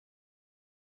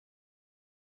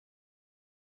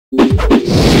Hello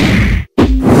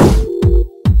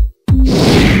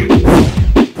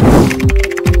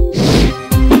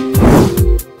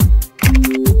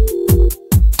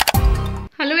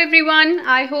everyone,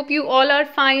 I hope you all are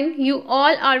fine. You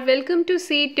all are welcome to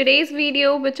see today's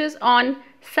video, which is on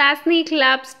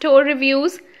Sasneaklab store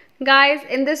reviews. Guys,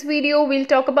 in this video we'll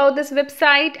talk about this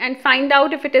website and find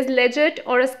out if it is legit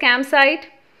or a scam site.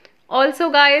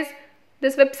 Also guys,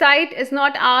 this website is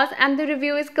not ours and the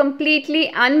review is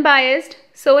completely unbiased.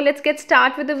 So let's get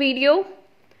started with the video.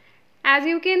 As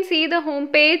you can see the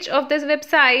homepage of this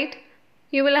website,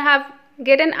 you will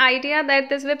get an idea that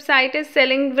this website is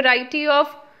selling variety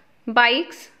of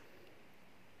bikes.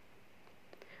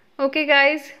 Okay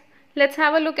guys, let's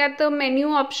have a look at the menu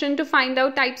option to find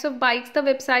out types of bikes the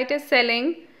website is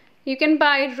selling. You can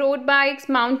buy road bikes,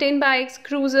 mountain bikes,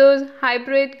 cruisers,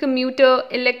 hybrid, commuter,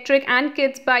 electric and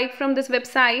kids bike from this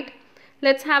website.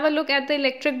 Let's have a look at the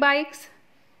electric bikes.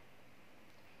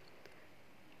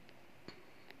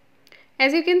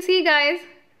 As you can see guys,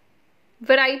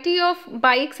 variety of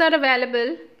bikes are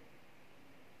available,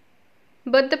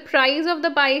 but the price of the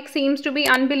bike seems to be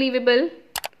unbelievable.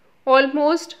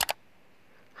 Almost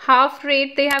half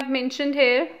rate they have mentioned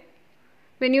here.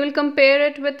 When you will compare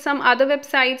it with some other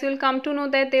websites, you will come to know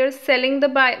that they are selling the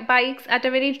bikes at a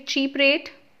very cheap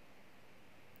rate.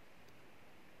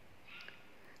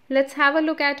 Let's have a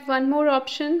look at one more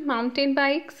option, mountain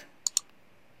bikes.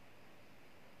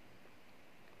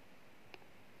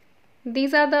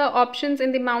 These are the options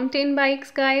in the mountain bikes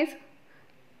guys.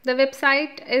 The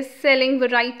website is selling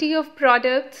variety of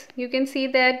products. You can see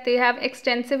that they have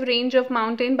extensive range of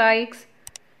mountain bikes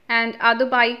and other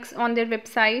bikes on their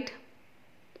website.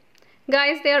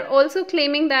 Guys, they are also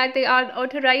claiming that they are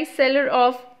authorized seller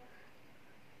of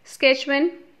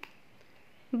Sketchman,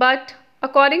 but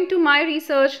according to my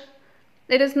research,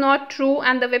 it is not true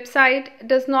and the website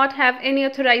does not have any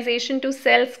authorization to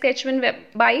sell Sketchman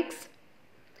bikes.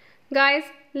 Guys,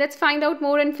 let's find out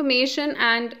more information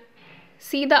and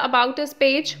see the About Us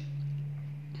page.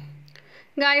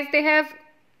 Guys, they have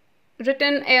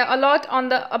written a lot on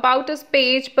the About Us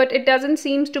page, but it doesn't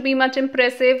seem to be much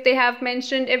impressive. They have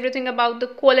mentioned everything about the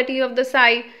quality of the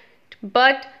site,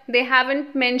 but they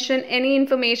haven't mentioned any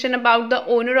information about the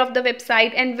owner of the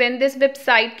website and when this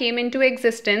website came into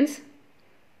existence.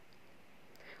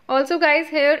 Also guys,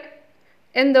 here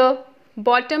in the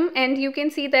bottom end you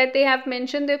can see that they have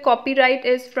mentioned their copyright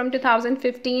is from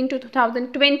 2015 to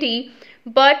 2020,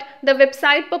 but the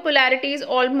website popularity is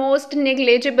almost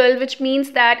negligible, which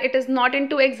means that it is not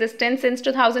into existence since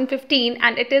 2015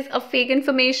 and it is a fake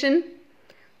information.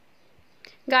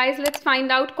 Guys, let's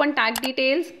find out contact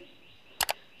details.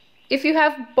 If you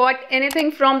have bought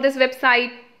anything from this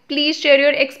website, please share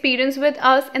your experience with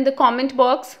us in the comment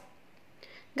box.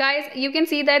 Guys, you can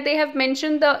see that they have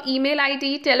mentioned the email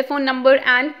ID, telephone number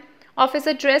and office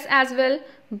address as well,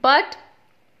 but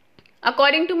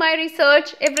according to my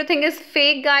research, everything is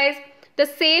fake guys. The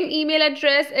same email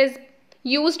address is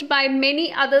used by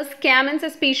many other scam and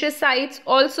suspicious sites.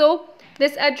 Also,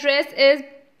 this address is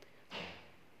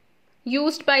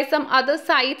used by some other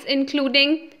sites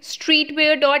including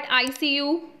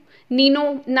streetwear.icu,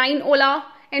 Nino9ola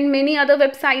and many other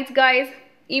websites guys.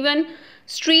 Even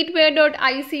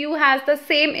streetwear.icu has the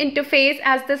same interface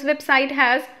as this website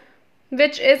has,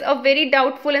 which is a very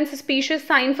doubtful and suspicious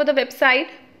sign for the website.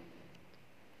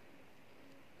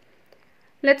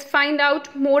 Let's find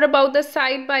out more about the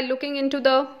site by looking into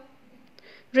the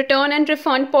return and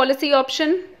refund policy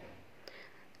option.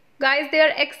 Guys, they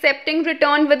are accepting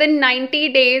return within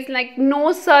 90 days, like no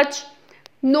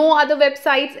other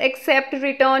websites accept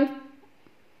return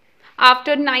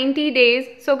after 90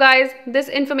 days. So guys, this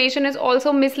information is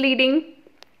also misleading.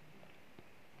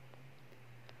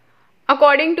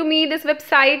 According to me, this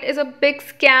website is a big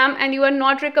scam and you are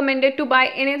not recommended to buy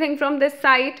anything from this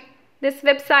site. This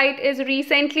website is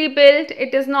recently built.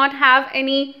 It does not have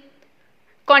any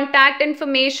contact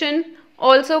information.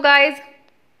 Also guys,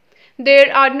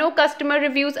 there are no customer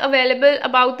reviews available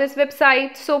about this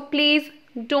website. So please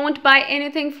don't buy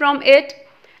anything from it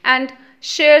and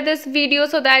share this video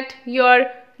so that your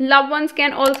loved ones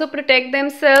can also protect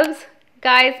themselves.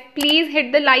 Guys, please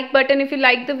hit the like button if you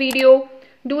like the video.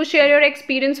 Do share your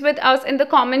experience with us in the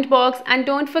comment box and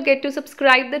don't forget to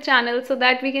subscribe the channel so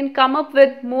that we can come up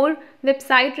with more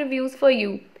website reviews for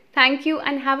you. Thank you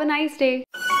and have a nice day.